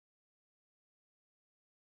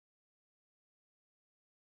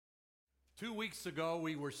2 weeks ago,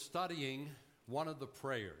 we were studying one of the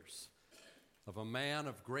prayers of a man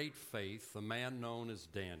of great faith, a man known as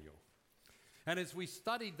Daniel. And as we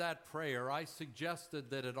studied that prayer, I suggested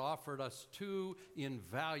that it offered us two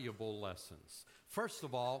invaluable lessons. First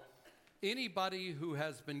of all, anybody who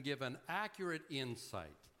has been given accurate insight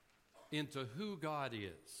into who God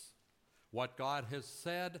is, what God has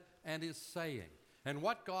said and is saying, and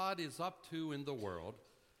what God is up to in the world,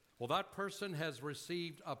 well, that person has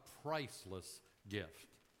received a priceless gift.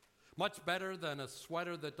 Much better than a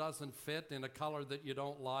sweater that doesn't fit in a color that you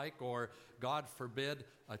don't like, or, God forbid,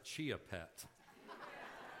 a chia pet.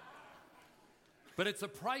 But it's a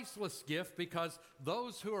priceless gift because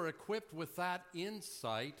those who are equipped with that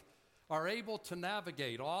insight are able to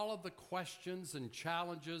navigate all of the questions and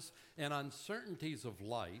challenges and uncertainties of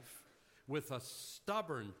life with a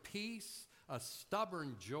stubborn peace, a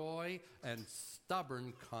stubborn joy, and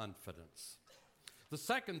stubborn confidence. The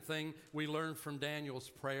second thing we learn from Daniel's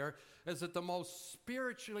prayer is that the most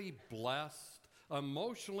spiritually blessed,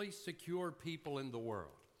 emotionally secure people in the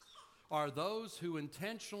world are those who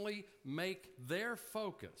intentionally make their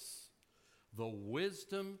focus the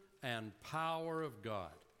wisdom and power of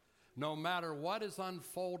God, no matter what is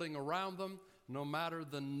unfolding around them, no matter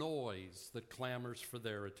the noise that clamors for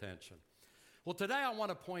their attention. Well, today I want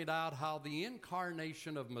to point out how the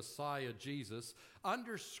incarnation of Messiah Jesus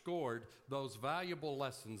underscored those valuable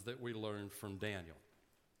lessons that we learned from Daniel.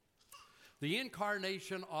 The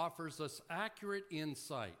incarnation offers us accurate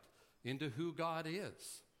insight into who God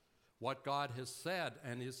is, what God has said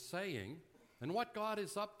and is saying, and what God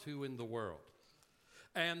is up to in the world.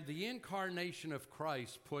 And the incarnation of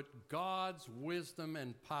Christ put God's wisdom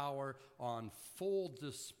and power on full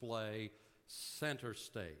display, center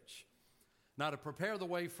stage. Now, to prepare the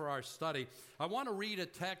way for our study, I want to read a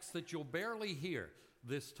text that you'll barely hear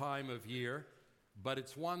this time of year, but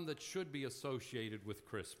it's one that should be associated with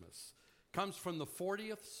Christmas. It comes from the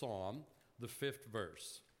 40th Psalm, the 5th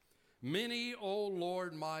verse. Many, O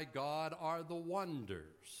Lord my God, are the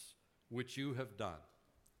wonders which you have done,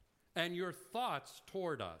 and your thoughts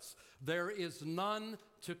toward us. There is none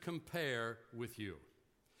to compare with you.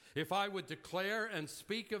 If I would declare and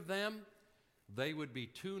speak of them, they would be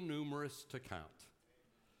too numerous to count.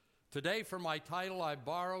 Today, for my title, I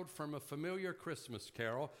borrowed from a familiar Christmas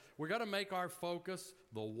carol. We're going to make our focus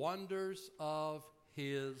the wonders of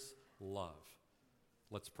His love.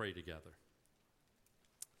 Let's pray together.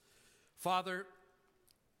 Father,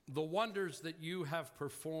 the wonders that you have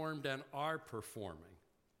performed and are performing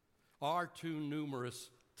are too numerous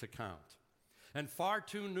to count, and far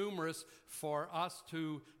too numerous for us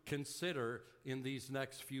to consider in these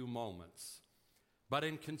next few moments. But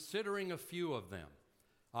in considering a few of them,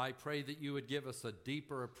 I pray that you would give us a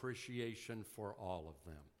deeper appreciation for all of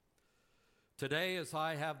them. Today, as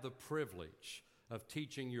I have the privilege of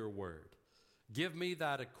teaching your word, give me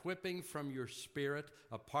that equipping from your Spirit,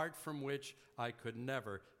 apart from which I could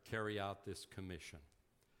never carry out this commission.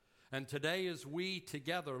 And today, as we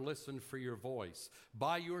together listen for your voice,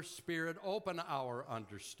 by your Spirit, open our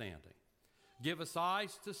understanding. Give us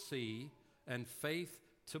eyes to see and faith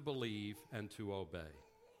to believe and to obey.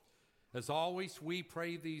 As always, we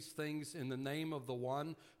pray these things in the name of the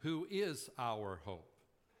one who is our hope,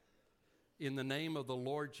 in the name of the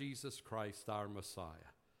Lord Jesus Christ, our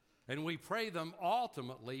Messiah. And we pray them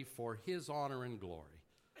ultimately for his honor and glory.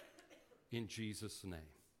 In Jesus' name,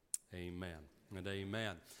 amen and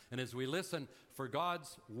amen. And as we listen for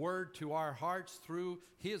God's word to our hearts through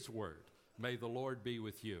his word, may the Lord be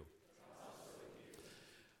with you.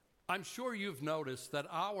 I'm sure you've noticed that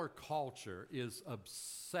our culture is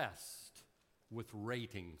obsessed with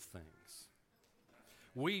rating things.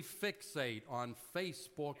 We fixate on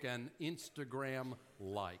Facebook and Instagram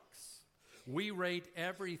likes. We rate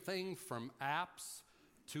everything from apps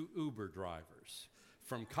to Uber drivers,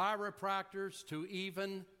 from chiropractors to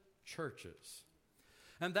even churches.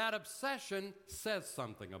 And that obsession says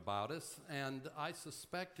something about us, and I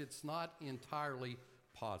suspect it's not entirely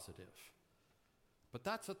positive. But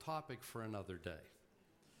that's a topic for another day.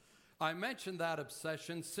 I mentioned that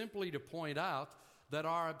obsession simply to point out that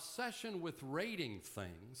our obsession with rating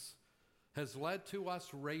things has led to us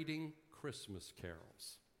rating Christmas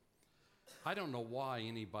carols. I don't know why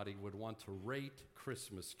anybody would want to rate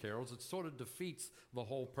Christmas carols. It sort of defeats the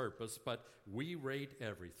whole purpose, but we rate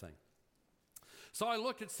everything. So I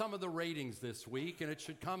looked at some of the ratings this week, and it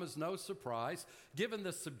should come as no surprise, given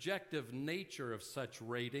the subjective nature of such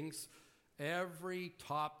ratings. Every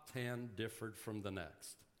top 10 differed from the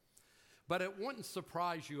next. But it wouldn't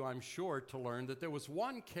surprise you, I'm sure, to learn that there was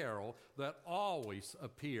one carol that always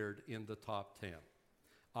appeared in the top 10.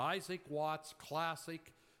 Isaac Watts'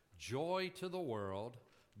 classic Joy to the world,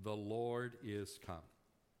 the Lord is come.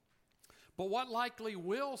 But what likely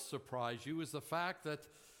will surprise you is the fact that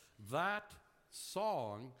that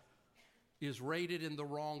song is rated in the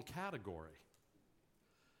wrong category.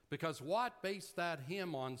 Because Watt based that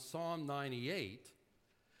hymn on Psalm 98,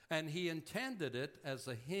 and he intended it as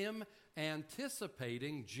a hymn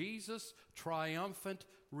anticipating Jesus' triumphant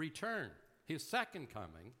return, his second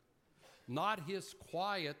coming, not his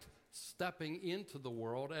quiet stepping into the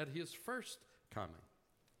world at his first coming.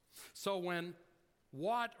 So when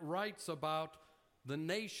Watt writes about the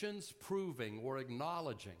nations proving or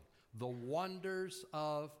acknowledging the wonders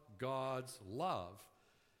of God's love,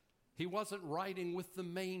 he wasn't writing with the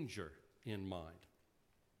manger in mind.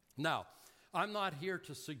 Now, I'm not here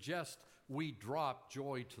to suggest we drop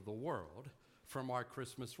Joy to the World from our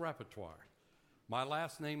Christmas repertoire. My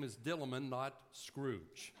last name is Dillerman, not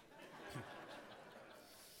Scrooge.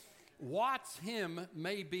 Watt's hymn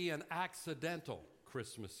may be an accidental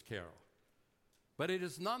Christmas carol, but it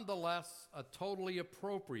is nonetheless a totally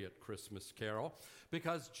appropriate Christmas carol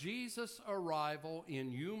because Jesus' arrival in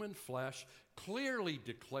human flesh clearly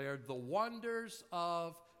declared the wonders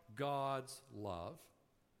of God's love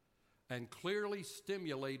and clearly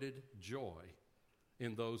stimulated joy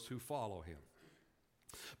in those who follow him.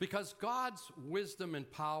 Because God's wisdom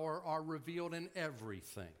and power are revealed in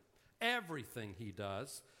everything he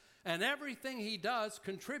does, and everything he does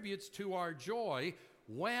contributes to our joy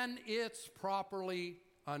when it's properly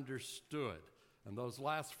understood. And those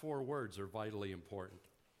last four words are vitally important.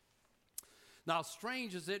 Now,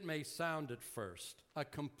 strange as it may sound at first, a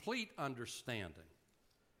complete understanding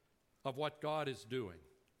of what God is doing,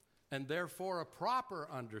 and therefore a proper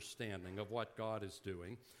understanding of what God is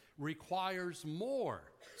doing, requires more,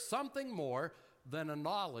 something more than a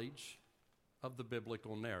knowledge of the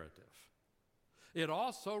biblical narrative. It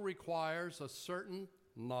also requires a certain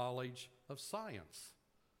knowledge of science,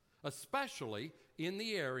 especially in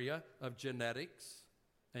the area of genetics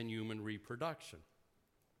and human reproduction.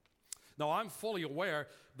 Now, I'm fully aware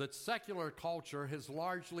that secular culture has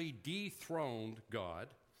largely dethroned God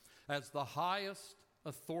as the highest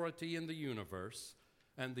authority in the universe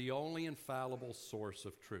and the only infallible source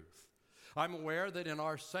of truth. I'm aware that in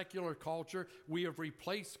our secular culture, we have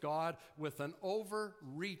replaced God with an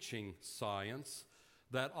overreaching science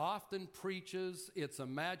that often preaches its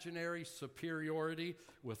imaginary superiority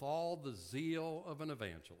with all the zeal of an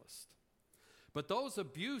evangelist. But those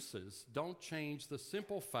abuses don't change the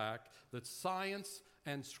simple fact that science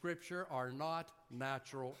and Scripture are not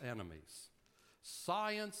natural enemies.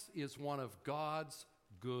 Science is one of God's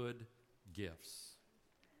good gifts.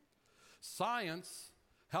 Science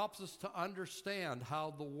helps us to understand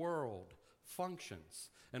how the world functions.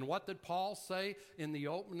 And what did Paul say in the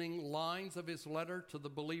opening lines of his letter to the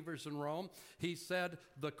believers in Rome? He said,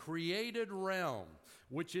 the created realm,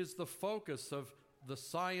 which is the focus of the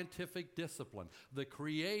scientific discipline, the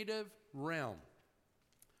creative realm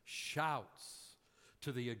shouts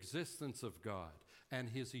to the existence of God and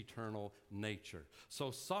his eternal nature.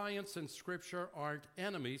 So science and Scripture aren't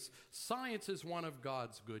enemies. Science is one of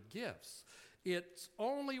God's good gifts. It's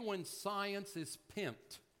only when science is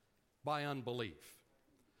pimped by unbelief,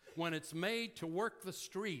 when it's made to work the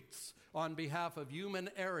streets on behalf of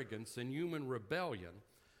human arrogance and human rebellion,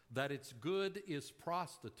 that its good is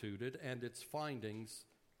prostituted and its findings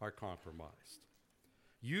are compromised.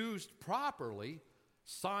 Used properly,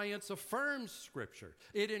 science affirms Scripture.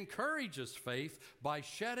 It encourages faith by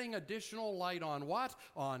shedding additional light on what?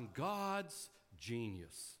 On God's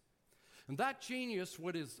genius. And that genius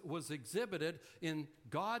was exhibited in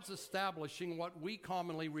God's establishing what we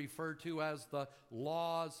commonly refer to as the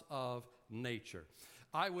laws of nature.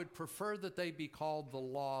 I would prefer that they be called the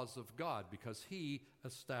laws of God because he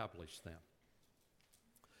established them.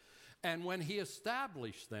 And when he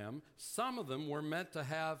established them, some of them were meant to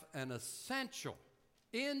have an essential,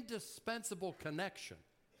 indispensable connection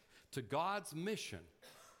to God's mission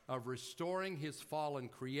of restoring his fallen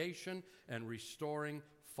creation and restoring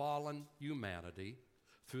fallen humanity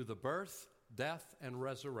through the birth, death, and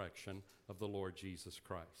resurrection of the Lord Jesus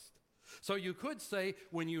Christ. So you could say,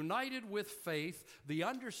 when united with faith, the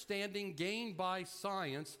understanding gained by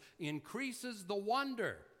science increases the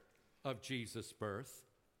wonder of Jesus' birth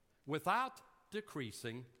without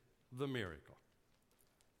decreasing the miracle.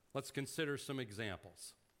 Let's consider some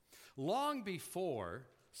examples. Long before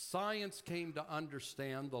science came to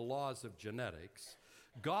understand the laws of genetics,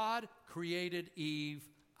 God created Eve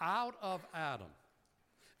out of Adam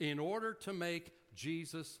in order to make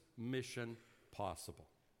Jesus' mission possible.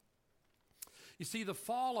 You see, the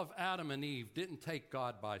fall of Adam and Eve didn't take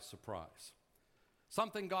God by surprise.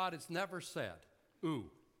 Something God has never said, ooh,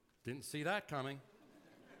 Didn't see that coming.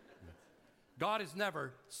 God is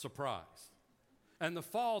never surprised. And the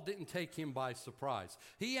fall didn't take him by surprise.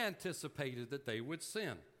 He anticipated that they would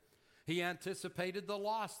sin. He anticipated the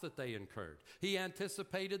loss that they incurred. He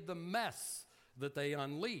anticipated the mess that they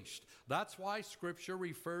unleashed. That's why Scripture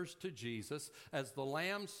refers to Jesus as the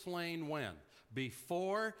Lamb slain when?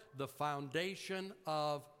 Before the foundation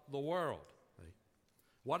of the world.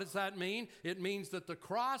 What does that mean? It means that the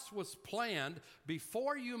cross was planned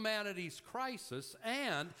before humanity's crisis,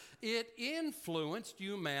 and it influenced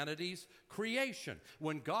humanity's creation.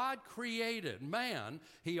 When God created man,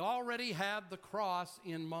 he already had the cross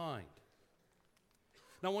in mind.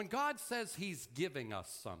 Now, when God says he's giving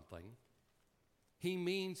us something, he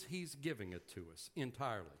means he's giving it to us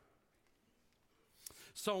entirely.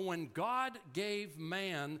 So when God gave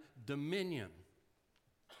man dominion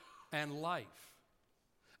and life,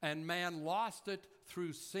 and man lost it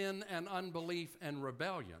through sin and unbelief and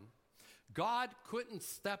rebellion, God couldn't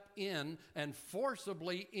step in and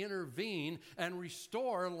forcibly intervene and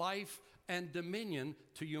restore life and dominion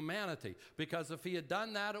to humanity. Because if he had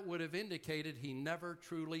done that, it would have indicated he never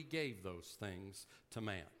truly gave those things to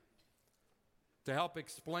man. To help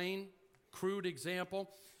explain, crude example,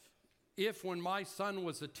 if when my son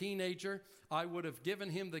was a teenager, I would have given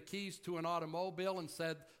him the keys to an automobile and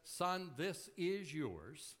said, "Son, this is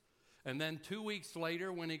yours." And then 2 weeks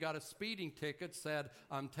later, when he got a speeding ticket, said,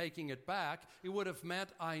 "I'm taking it back," it would have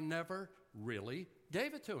meant I never really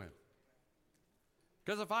gave it to him.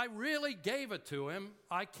 Because if I really gave it to him,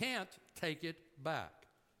 I can't take it back.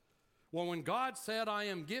 Well, when God said, "I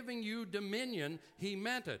am giving you dominion," he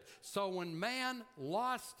meant it. So when man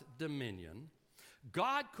lost dominion,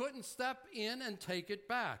 God couldn't step in and take it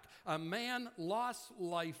back. A man lost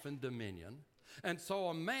life and dominion, and so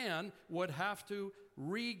a man would have to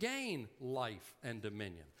regain life and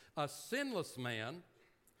dominion. A sinless man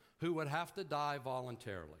who would have to die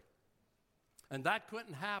voluntarily. And that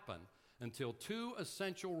couldn't happen until two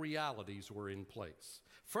essential realities were in place.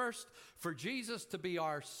 First, for Jesus to be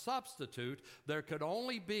our substitute, there could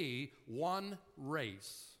only be one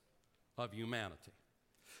race of humanity.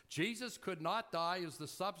 Jesus could not die as the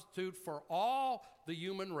substitute for all the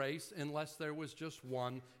human race unless there was just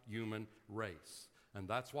one human race. And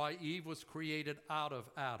that's why Eve was created out of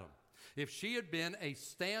Adam. If she had been a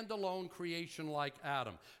standalone creation like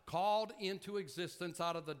Adam, called into existence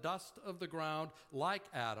out of the dust of the ground like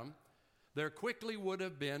Adam, there quickly would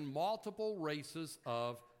have been multiple races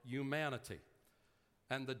of humanity.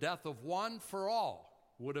 And the death of one for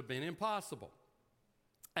all would have been impossible.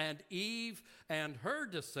 And Eve and her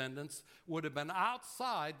descendants would have been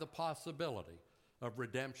outside the possibility of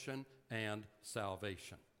redemption and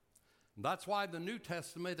salvation. And that's why the New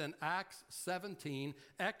Testament in Acts 17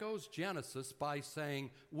 echoes Genesis by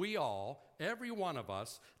saying we all, every one of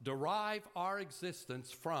us, derive our existence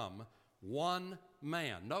from one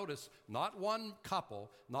man. Notice, not one couple,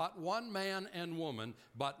 not one man and woman,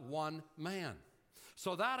 but one man.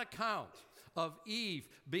 So that account of Eve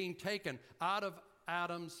being taken out of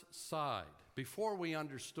Adam's side, before we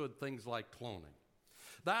understood things like cloning,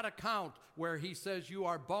 that account where he says, "You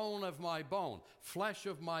are bone of my bone, flesh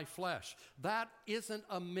of my flesh," that isn't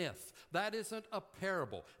a myth. That isn't a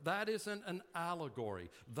parable. That isn't an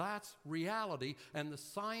allegory. That's reality, and the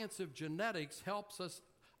science of genetics helps us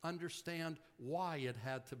understand why it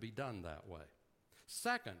had to be done that way.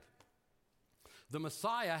 Second, the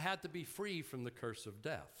Messiah had to be free from the curse of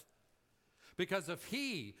death. Because if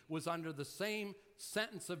he was under the same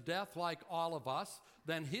sentence of death like all of us,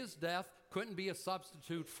 then his death couldn't be a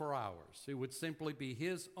substitute for ours. It would simply be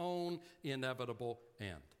his own inevitable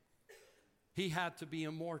end. He had to be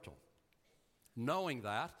immortal. Knowing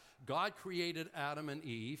that, God created Adam and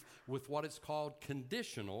Eve with what is called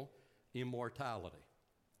conditional immortality.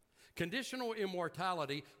 Conditional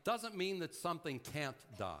immortality doesn't mean that something can't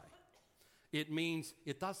die. It means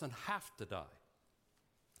it doesn't have to die.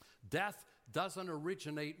 Death doesn't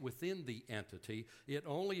originate within the entity. It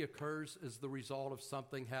only occurs as the result of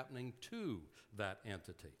something happening to that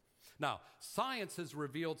entity. Now, science has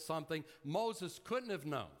revealed something Moses couldn't have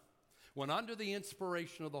known when, under the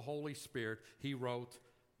inspiration of the Holy Spirit, he wrote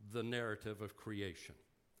the narrative of creation.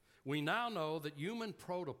 We now know that human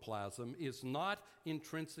protoplasm is not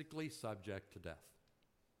intrinsically subject to death.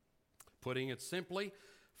 Putting it simply,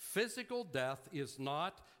 physical death is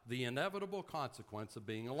not the inevitable consequence of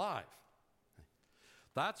being alive.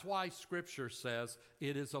 That's why Scripture says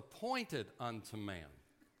it is appointed unto man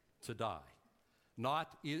to die,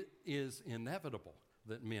 not it is inevitable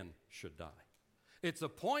that men should die. It's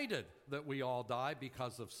appointed that we all die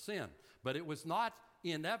because of sin, but it was not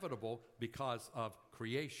inevitable because of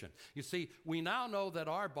creation. You see, we now know that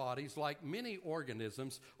our bodies, like many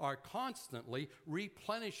organisms, are constantly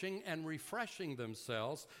replenishing and refreshing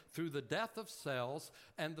themselves through the death of cells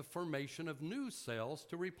and the formation of new cells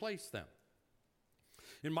to replace them.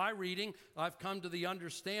 In my reading, I've come to the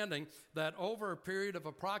understanding that over a period of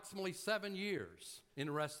approximately 7 years,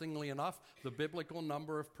 interestingly enough, the biblical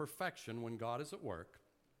number of perfection when God is at work,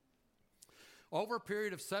 over a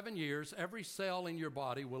period of 7 years, every cell in your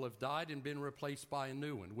body will have died and been replaced by a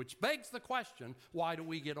new one, which begs the question, why do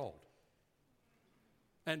we get old?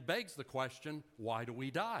 And begs the question, why do we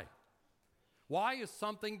die? Why is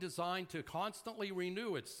something designed to constantly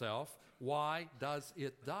renew itself? Why does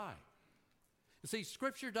it die? You see,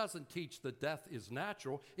 Scripture doesn't teach that death is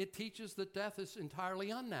natural. It teaches that death is entirely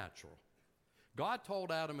unnatural. God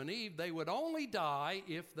told Adam and Eve they would only die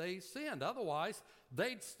if they sinned. Otherwise,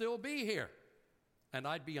 they'd still be here, and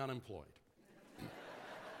I'd be unemployed.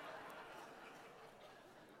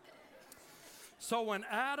 So when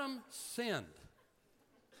Adam sinned,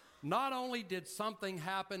 not only did something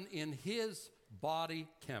happen in his body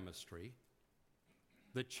chemistry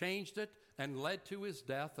that changed it and led to his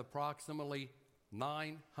death approximately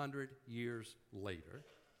 900 years later,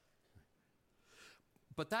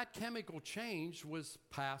 but that chemical change was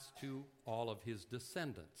passed to all of his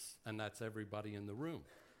descendants, and that's everybody in the room.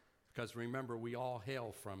 Because remember, we all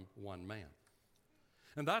hail from one man.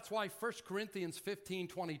 And that's why 1 Corinthians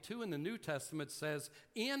 15:22 in the New Testament says,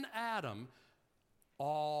 in Adam,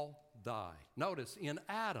 all die. Notice, in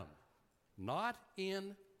Adam, not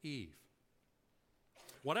in Eve.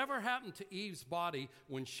 Whatever happened to Eve's body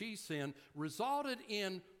when she sinned resulted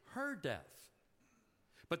in her death.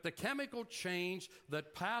 But the chemical change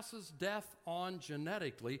that passes death on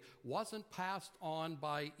genetically wasn't passed on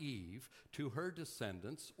by Eve to her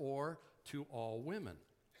descendants or to all women.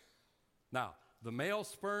 Now, the male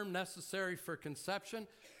sperm necessary for conception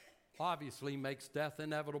obviously makes death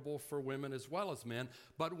inevitable for women as well as men,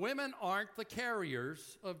 but women aren't the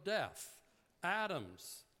carriers of death.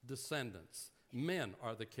 Adam's descendants, men,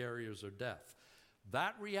 are the carriers of death.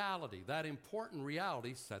 That reality, that important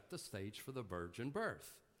reality, set the stage for the virgin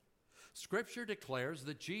birth. Scripture declares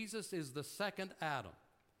that Jesus is the second Adam.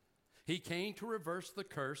 He came to reverse the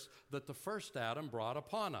curse that the first Adam brought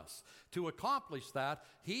upon us. To accomplish that,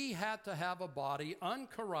 he had to have a body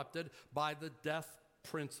uncorrupted by the death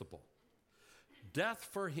principle. Death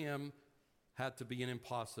for him had to be an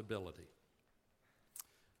impossibility.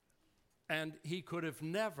 And he could have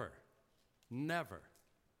never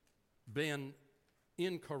been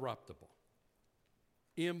incorruptible,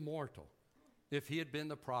 immortal, if he had been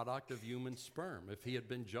the product of human sperm, if he had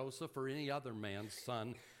been Joseph or any other man's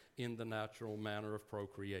son in the natural manner of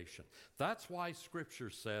procreation. That's why Scripture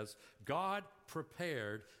says God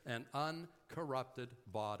prepared an uncorrupted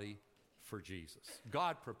body for Jesus.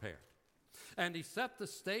 God prepared. And he set the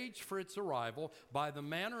stage for its arrival by the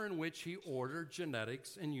manner in which he ordered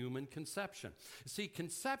genetics and human conception. See,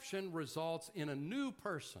 conception results in a new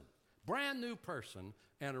person, brand new person,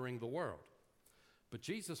 entering the world. But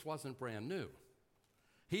Jesus wasn't brand new.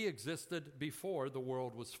 He existed before the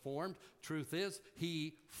world was formed. Truth is,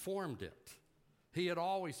 he formed it. He had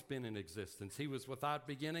always been in existence. He was without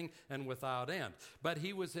beginning and without end. But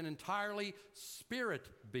he was an entirely spirit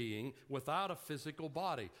being without a physical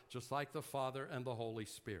body, just like the Father and the Holy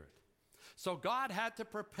Spirit. So God had to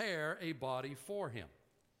prepare a body for him.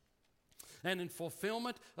 And in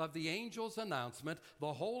fulfillment of the angel's announcement,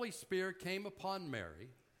 the Holy Spirit came upon Mary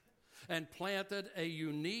and planted a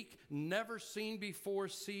unique, never-seen-before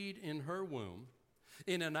seed in her womb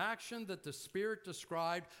in an action that the Spirit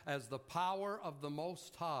described as the power of the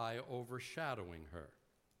Most High overshadowing her.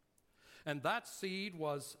 And that seed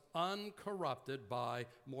was uncorrupted by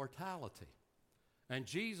mortality. And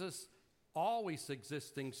Jesus, always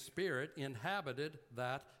existing Spirit, inhabited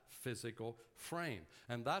that physical frame.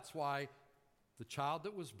 And that's why the child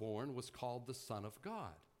that was born was called the Son of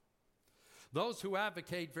God. Those who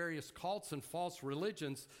advocate various cults and false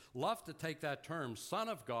religions love to take that term, Son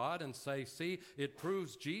of God, and say, see, it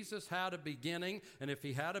proves Jesus had a beginning, and if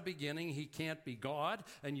he had a beginning, he can't be God,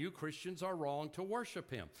 and you Christians are wrong to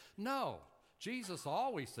worship him. No, Jesus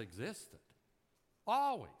always existed.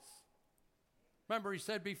 Always. Remember, he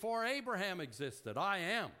said, before Abraham existed, I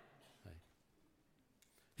am.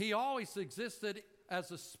 He always existed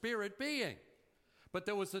as a spirit being. But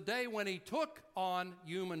there was a day when he took on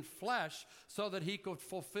human flesh so that he could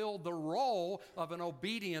fulfill the role of an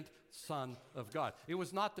obedient Son of God. It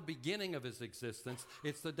was not the beginning of his existence.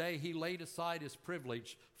 It's the day he laid aside his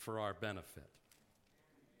privilege for our benefit.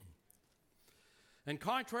 And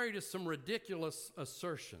contrary to some ridiculous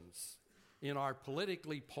assertions in our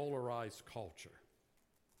politically polarized culture,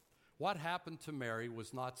 what happened to Mary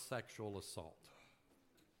was not sexual assault.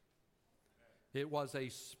 It was a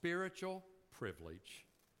spiritual privilege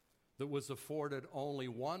that was afforded only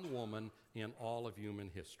one woman in all of human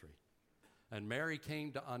history. And Mary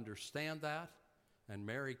came to understand that, and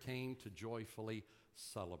Mary came to joyfully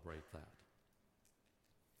celebrate that.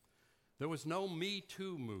 There was no Me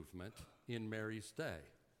Too movement in Mary's day,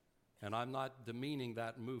 and I'm not demeaning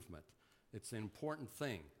that movement. It's an important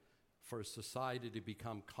thing for a society to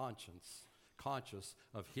become conscious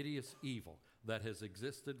of hideous evil that has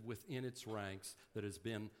existed within its ranks that has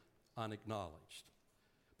been unacknowledged.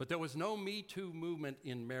 But there was no Me Too movement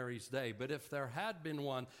in Mary's day. But if there had been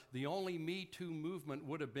one, the only Me Too movement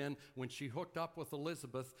would have been when she hooked up with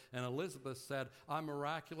Elizabeth, and Elizabeth said, "I'm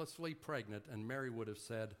miraculously pregnant," and Mary would have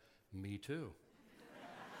said, "Me too."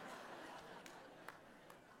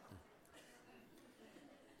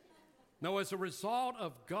 Now, as a result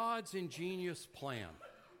of God's ingenious plan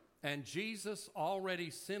and Jesus'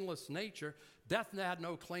 already sinless nature, death had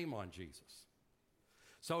no claim on Jesus.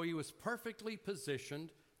 So he was perfectly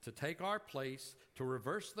positioned to take our place, to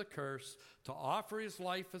reverse the curse, to offer his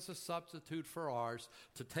life as a substitute for ours,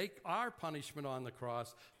 to take our punishment on the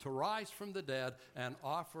cross, to rise from the dead, and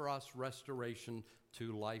offer us restoration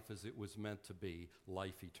to life as it was meant to be,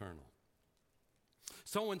 life eternal.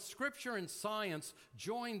 So when Scripture and science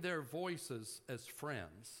join their voices as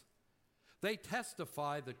friends, they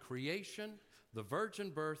testify that creation, the virgin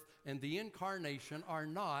birth, and the incarnation are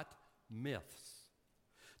not myths.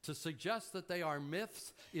 To suggest that they are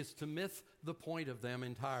myths is to miss the point of them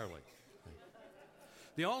entirely.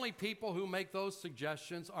 The only people who make those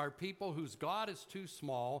suggestions are people whose God is too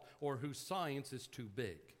small or whose science is too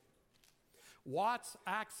big. Watt's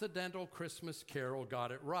accidental Christmas carol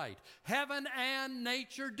got it right. Heaven and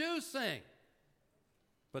nature do sing,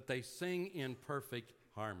 but they sing in perfect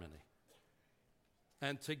harmony.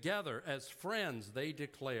 And together, as friends, they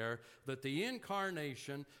declare that the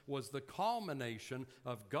incarnation was the culmination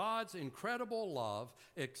of God's incredible love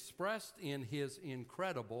expressed in his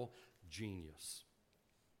incredible genius.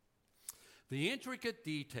 The intricate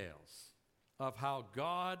details of how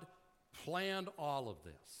God planned all of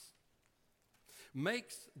this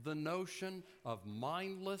makes the notion of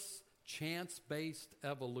mindless, chance-based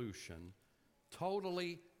evolution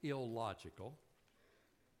totally illogical.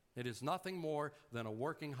 It is nothing more than a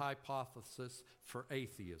working hypothesis for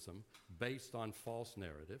atheism based on false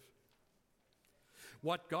narrative.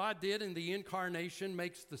 What God did in the incarnation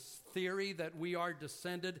makes the theory that we are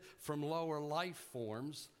descended from lower life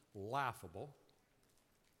forms laughable.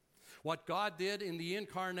 What God did in the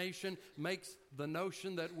incarnation makes the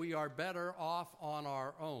notion that we are better off on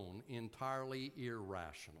our own entirely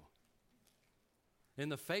irrational. In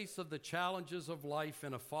the face of the challenges of life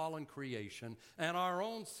in a fallen creation and our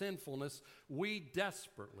own sinfulness, we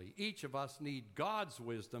desperately, each of us, need God's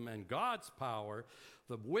wisdom and God's power,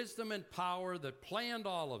 the wisdom and power that planned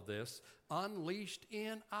all of this, unleashed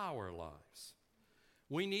in our lives.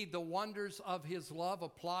 We need the wonders of his love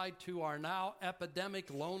applied to our now epidemic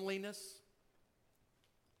loneliness,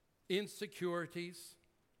 insecurities,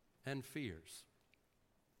 and fears.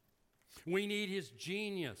 We need his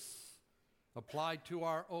genius applied to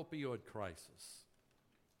our opioid crisis,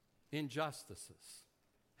 injustices,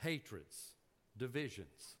 hatreds,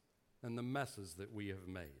 divisions, and the messes that we have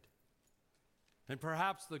made. And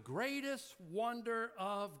perhaps the greatest wonder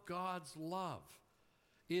of God's love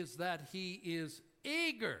is that he is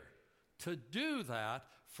eager to do that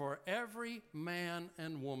for every man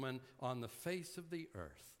and woman on the face of the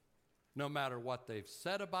earth. No matter what they've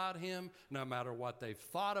said about him, no matter what they've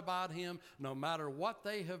thought about him, no matter what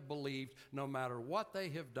they have believed, no matter what they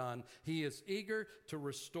have done, he is eager to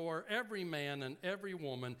restore every man and every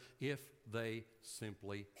woman if they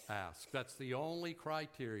simply ask. That's the only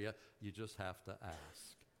criteria. You just have to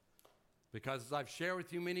ask. Because as I've shared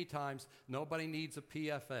with you many times, nobody needs a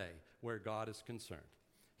PFA where God is concerned.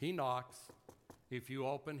 He knocks. If you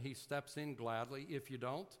open, he steps in gladly. If you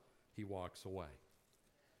don't, he walks away.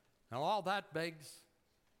 Now, all that begs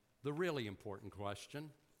the really important question,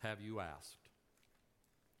 have you asked?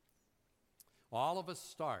 All of us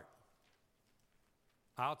start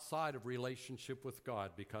outside of relationship with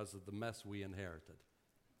God because of the mess we inherited.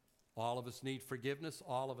 All of us need forgiveness,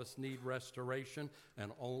 all of us need restoration,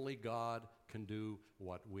 and only God can do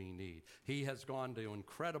what we need. He has gone to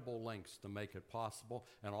incredible lengths to make it possible,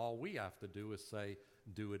 and all we have to do is say,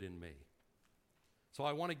 do it in me. So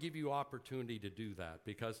I want to give you opportunity to do that,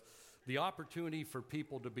 because the opportunity for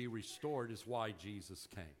people to be restored is why Jesus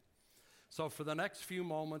came. So for the next few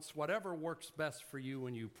moments, whatever works best for you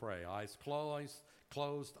when you pray, eyes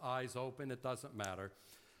closed, eyes open, it doesn't matter.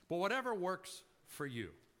 But whatever works for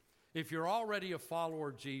you. If you're already a follower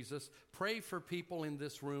of Jesus, pray for people in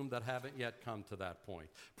this room that haven't yet come to that point.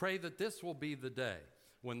 Pray that this will be the day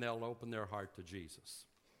when they'll open their heart to Jesus.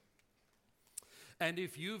 And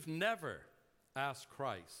if you've never asked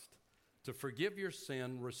Christ to forgive your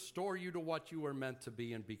sin, restore you to what you were meant to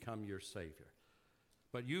be, and become your Savior,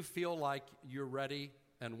 but you feel like you're ready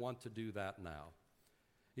and want to do that now,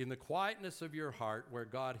 in the quietness of your heart where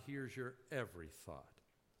God hears your every thought,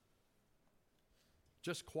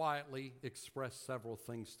 just quietly express several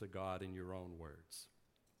things to God in your own words.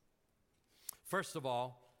 First of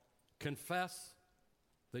all, confess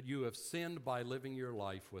that you have sinned by living your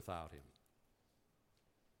life without Him.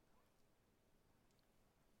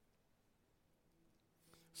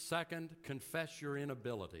 Second, confess your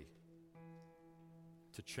inability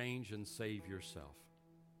to change and save yourself.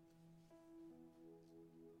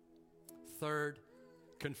 Third,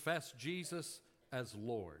 confess Jesus as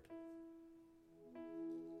Lord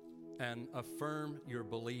and affirm your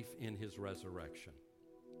belief in His resurrection.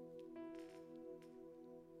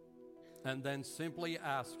 And then simply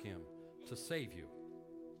ask Him to save you,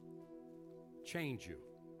 change you,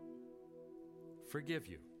 forgive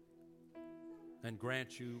you, and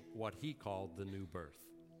grant you what He called the new birth.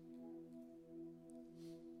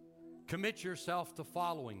 Commit yourself to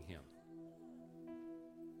following Him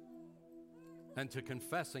and to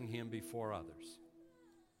confessing Him before others.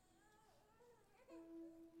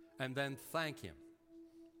 And then thank Him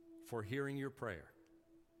for hearing your prayer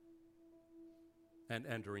and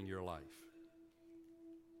entering your life.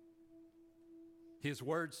 His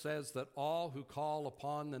word says that all who call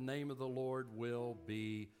upon the name of the Lord will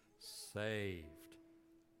be saved.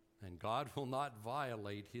 And God will not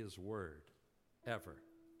violate His word, ever.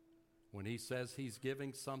 When He says He's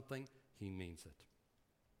giving something, He means it.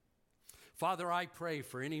 Father, I pray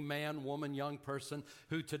for any man, woman, young person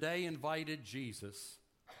who today invited Jesus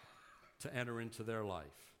to enter into their life.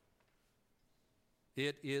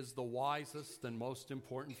 It is the wisest and most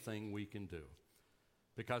important thing we can do.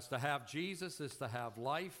 Because to have Jesus is to have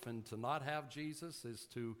life, and to not have Jesus is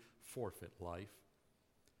to forfeit life.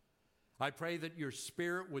 I pray that your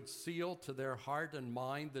Spirit would seal to their heart and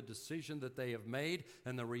mind the decision that they have made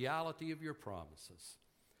and the reality of your promises.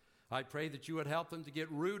 I pray that you would help them to get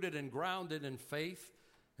rooted and grounded in faith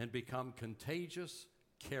and become contagious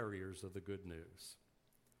carriers of the good news.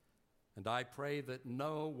 And I pray that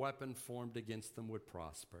no weapon formed against them would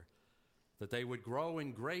prosper, that they would grow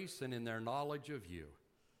in grace and in their knowledge of you,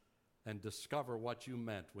 and discover what you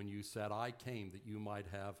meant when you said, I came that you might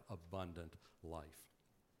have abundant life.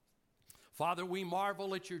 Father, we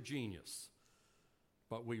marvel at your genius,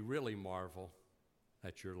 but we really marvel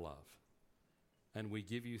at your love. And we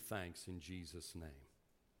give you thanks in Jesus' name.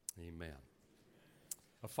 Amen.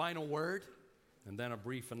 A final word, and then a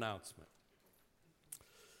brief announcement.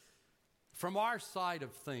 From our side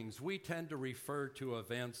of things, we tend to refer to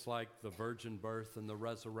events like the virgin birth and the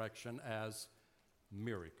resurrection as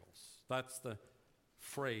miracles. That's the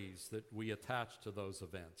phrase that we attach to those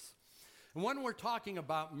events. And when we're talking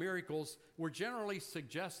about miracles, we're generally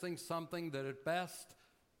suggesting something that at best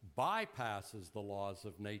bypasses the laws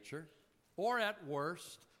of nature, or at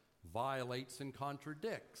worst violates and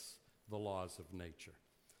contradicts the laws of nature.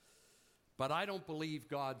 But I don't believe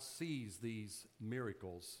God sees these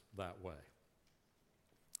miracles that way.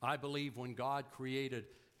 I believe when God created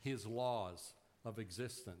His laws of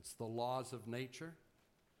existence, the laws of nature,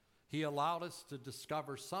 He allowed us to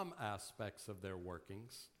discover some aspects of their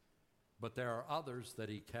workings, but there are others that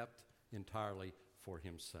He kept entirely for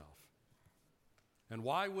Himself. And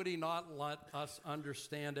why would He not let us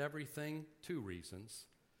understand everything? Two reasons.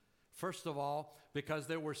 First of all, because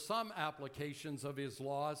there were some applications of His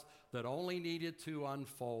laws that only needed to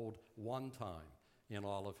unfold one time in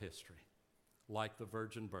all of history, like the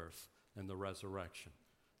virgin birth and the resurrection.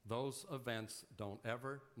 Those events don't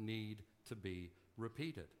ever need to be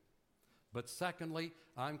repeated. But secondly,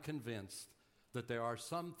 I'm convinced that there are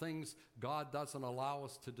some things God doesn't allow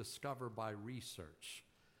us to discover by research,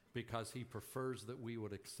 because He prefers that we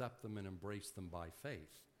would accept them and embrace them by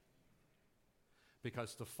faith.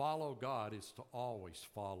 Because to follow God is to always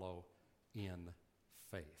follow in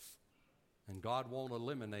faith. And God won't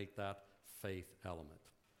eliminate that faith element.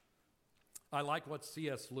 I like what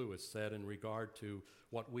C.S. Lewis said in regard to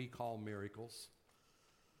what we call miracles.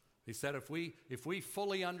 He said if we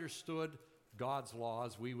fully understood God's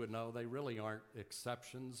laws, we would know they really aren't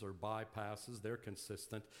exceptions or bypasses. They're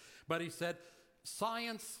consistent. But he said,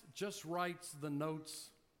 science just writes the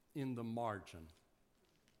notes in the margin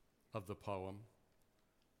of the poem.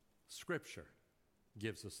 Scripture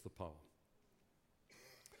gives us the poem.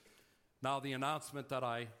 Now, the announcement that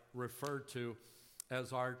I referred to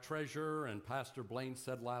As our treasurer and Pastor Blaine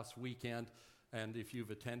said last weekend, and if you've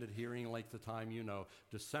attended here any length of time, you know,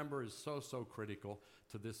 December is so critical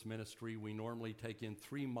to this ministry. We normally take in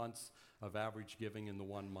 3 months of average giving in the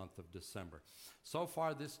 1 month of December. So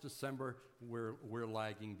far this December, we're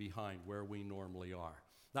lagging behind where we normally are.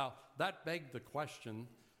 Now, that begged the question,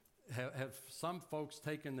 have some folks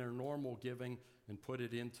taken their normal giving and put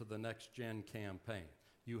it into the Next Gen campaign?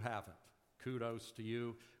 You haven't. Kudos to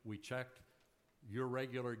you. We checked. Your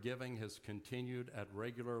regular giving has continued at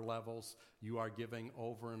regular levels. You are giving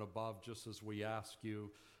over and above just as we ask you,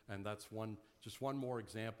 and that's just one more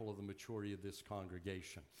example of the maturity of this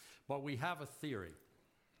congregation. But we have a theory.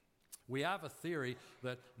 We have a theory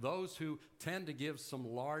that those who tend to give some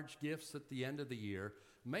large gifts at the end of the year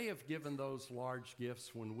may have given those large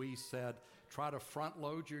gifts when we said, try to front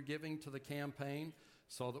load your giving to the campaign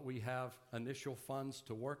so that we have initial funds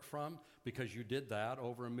to work from, because you did that.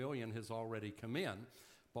 Over $1 million has already come in,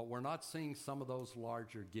 but we're not seeing some of those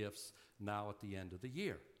larger gifts now at the end of the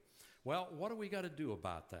year. Well, what do we got to do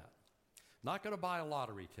about that? Not going to buy a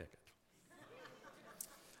lottery ticket.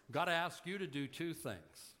 Got to ask you to do 2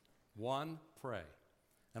 things. 1, pray.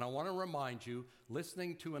 And I want to remind you,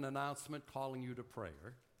 listening to an announcement calling you to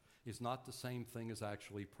prayer is not the same thing as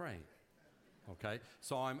actually praying. Okay?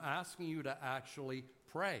 So I'm asking you to actually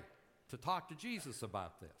pray, to talk to Jesus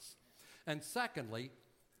about this. And secondly,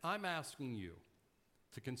 I'm asking you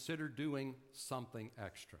to consider doing something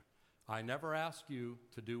extra. I never ask you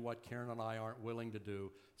to do what Karen and I aren't willing to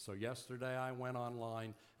do. So yesterday I went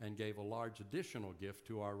online and gave a large additional gift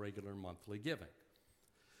to our regular monthly giving.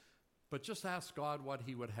 But just ask God what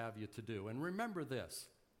he would have you to do. And remember this,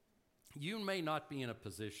 you may not be in a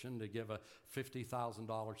position to give a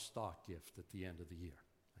 $50,000 stock gift at the end of the year.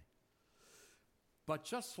 But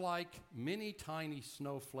just like many tiny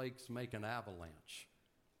snowflakes make an avalanche,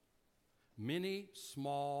 many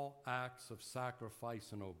small acts of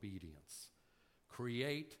sacrifice and obedience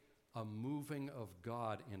create a moving of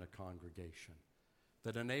God in a congregation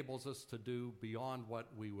that enables us to do beyond what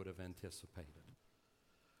we would have anticipated.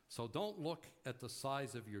 So don't look at the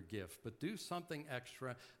size of your gift, but do something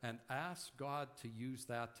extra and ask God to use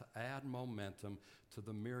that to add momentum to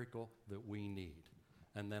the miracle that we need.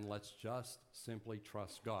 And then let's just simply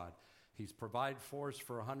trust God. He's provided for us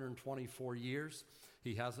for 124 years.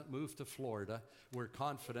 He hasn't moved to Florida. We're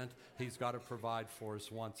confident he's got to provide for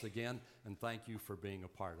us once again, and thank you for being a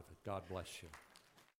part of it. God bless you.